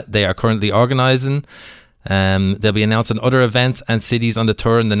that they are currently organising. They'll be announcing other events and cities on the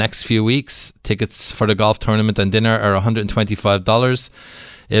tour in the next few weeks. Tickets for the golf tournament and dinner are $125.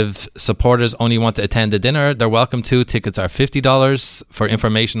 If supporters only want to attend the dinner, they're welcome to. Tickets are $50. For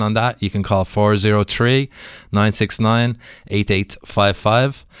information on that, you can call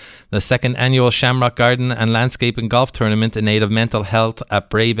 403-969-8855. The second annual Shamrock Garden and Landscaping Golf Tournament in aid of mental health at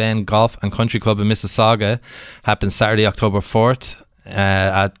Braeben Golf and Country Club in Mississauga happens Saturday, October 4th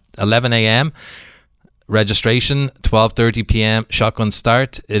at 11 a.m. Registration, 12:30 p.m. Shotgun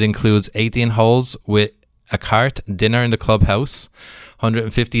start. It includes 18 holes with a cart, dinner in the clubhouse.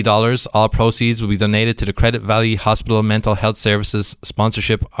 $150. All proceeds will be donated to the Credit Valley Hospital Mental Health Services.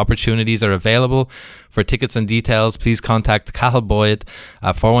 Sponsorship opportunities are available. For tickets and details, please contact Cathal Boyd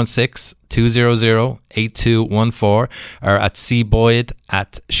at 416-200-8214 or at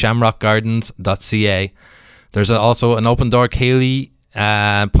cboyd@shamrockgardens.ca. There's also an open door Cayley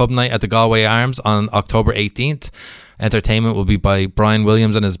pub night at the Galway Arms on October 18th. Entertainment will be by Brian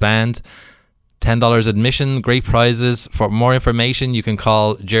Williams and his band. $10 admission, great prizes. For more information, you can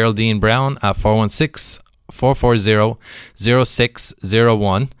call Geraldine Brown at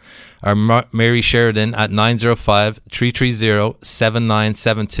 416-440-0601 or Mary Sheridan at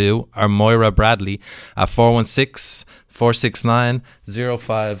 905-330-7972 or Moira Bradley at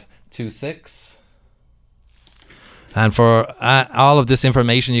 416-469-0526. And for all of this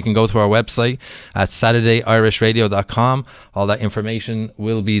information, you can go to our website at SaturdayIrishRadio.com. All that information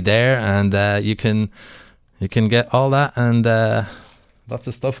will be there, and you can get all that and lots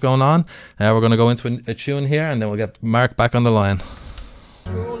of stuff going on. We're going to go into a tune here, and then we'll get Mark back on the line.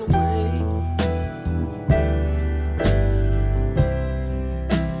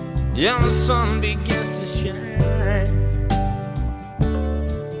 Young sun begins to shine.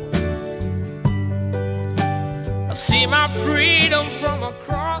 I see my freedom from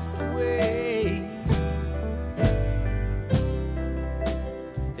across the way,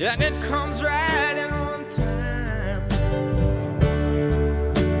 and it comes right in on time.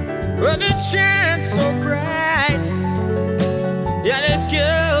 Well, it shines so bright, and it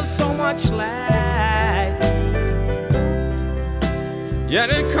gives so much light,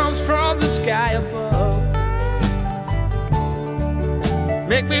 and it comes from the sky above.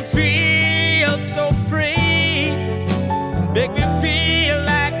 Make me feel so free. Make me feel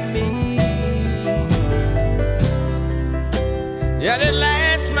like me. Yeah, it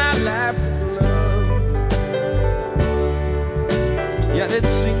lights my life with love. Yeah, it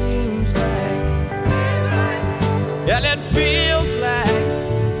seems like. Yeah, it feels like.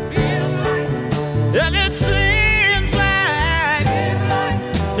 Yeah, it seems like.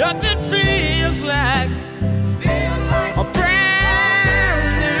 Yeah, it feels like. A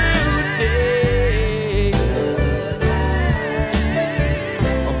brand new day.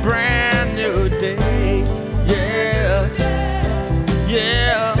 A brand new day. Yeah.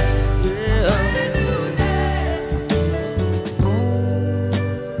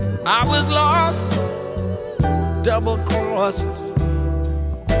 I was lost, double-crossed,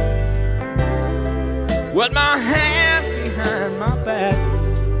 with my hands behind my back.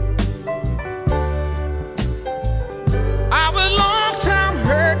 I was long time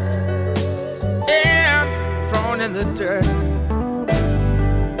hurt and thrown in the dirt,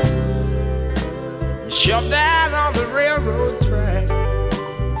 shoved out on the railroad track.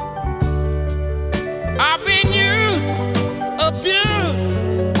 I've been used, abused,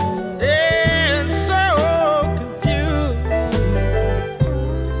 and so confused,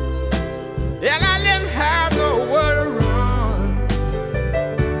 and I didn't have nowhere to run.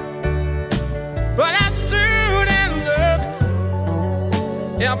 But I stood and looked,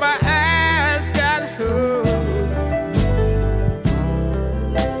 and my eyes got hurt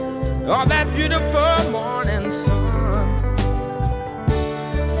on that beautiful morning sun.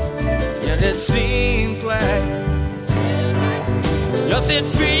 And it seems like, yes, it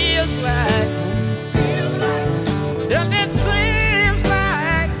feels like, and it seems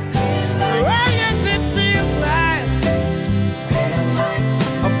like, oh yes, it feels like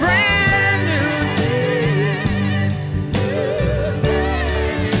a brand new day,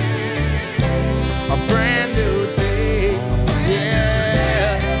 a brand new day,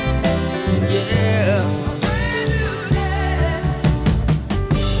 yeah, yeah.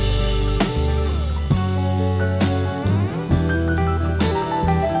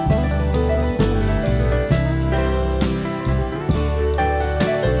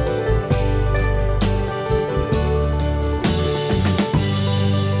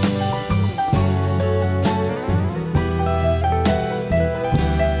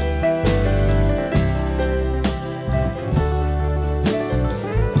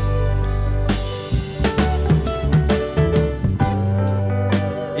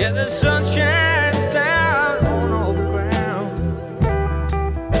 Yeah, the sun shines down on all the ground.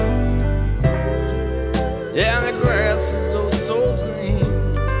 Yeah, the grass is oh so green.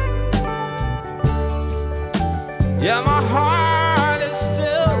 Yeah, my heart is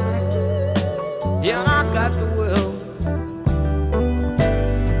still. Yeah, and I got the will.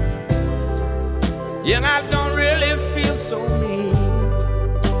 Yeah, and I don't really feel so mean.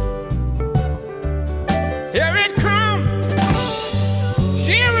 Here it comes.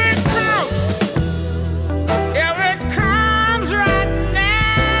 Here it comes. Here it comes right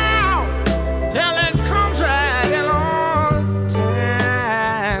now. Till it comes right along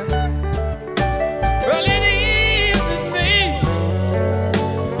time. Well, it eases me.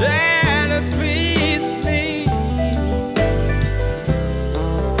 And it pleases me.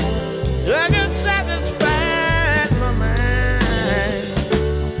 And it satisfies my mind.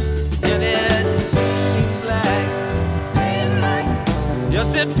 And it seems like,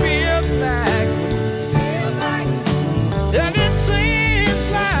 yes, it feels like, and it seems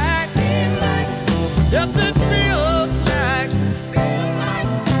like, yes, it feels like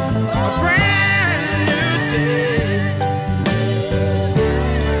a brand new day,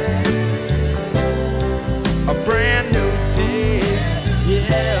 a brand new day,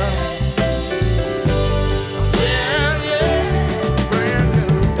 yeah, yeah, yeah, brand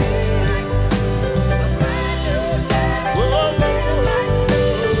new day, whoa, whoa, whoa.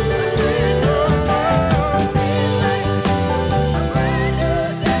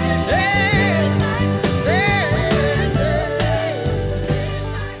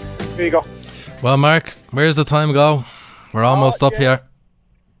 There you go. Well, Mark, where's the time go? We're almost up here.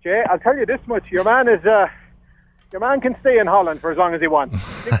 Jay, I'll tell you this much. Your man can stay in Holland for as long as he wants. I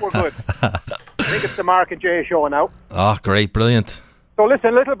think we're good. I think it's the Mark and Jay show now. Oh, great, brilliant. So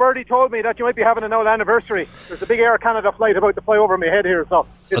listen, little birdie told me that you might be having an old anniversary. There's a big Air Canada flight about to fly over my head here, so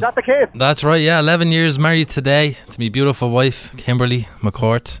is that the case? That's right, yeah. 11 years married today to my beautiful wife, Kimberly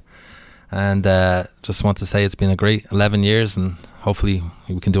McCourt. And just want to say it's been a great 11 years, and hopefully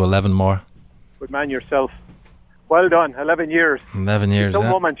we can do 11 more. Good man yourself. Well done, 11 years. 11 years, Some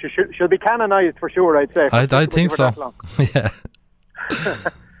yeah. woman, she'll be canonised for sure, I'd say. I think so. Yeah.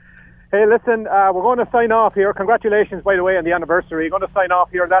 Hey, listen, we're going to sign off here. Congratulations, by the way, on the anniversary. We're going to sign off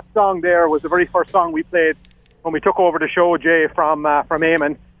here. That song there was the very first song we played when we took over the show, Jay, from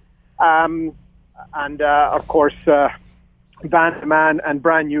Eamonn. And, of course, Van Man and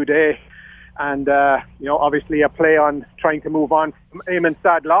Brand New Day. And, obviously a play on trying to move on from Eamonn's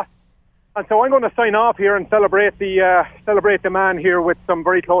sad loss. And so I'm going to sign off here and celebrate the man here with some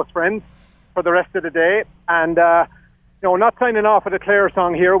very close friends for the rest of the day. And, not signing off with a Clare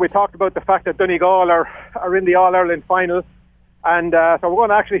song here. We talked about the fact that Donegal are in the All-Ireland final. And so we're going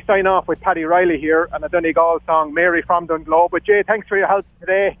to actually sign off with Paddy Riley here and a Donegal song, Mary from Dunglow. But Jay, thanks for your help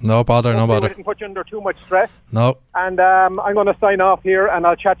today. No bother, no bother. We didn't put you under too much stress. No. And I'm going to sign off here and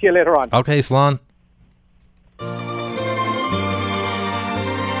I'll chat to you later on. Okay, Slán.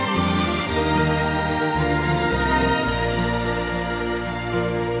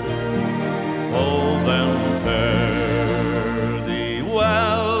 Oh, then fare thee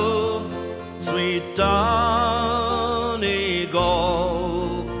well, sweet Donegal,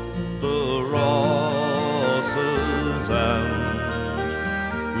 the roses and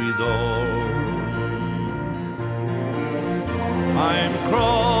with I'm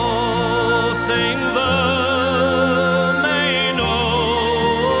crossing the main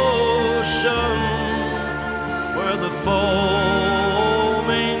ocean where the foaming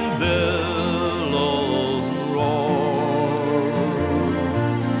billows roar.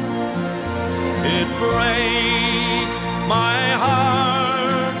 It breaks my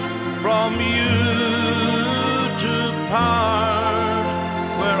heart from you to part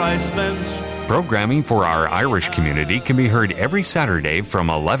where I spent. Programming for our Irish community can be heard every Saturday from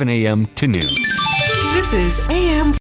 11 a.m. to noon. This is AM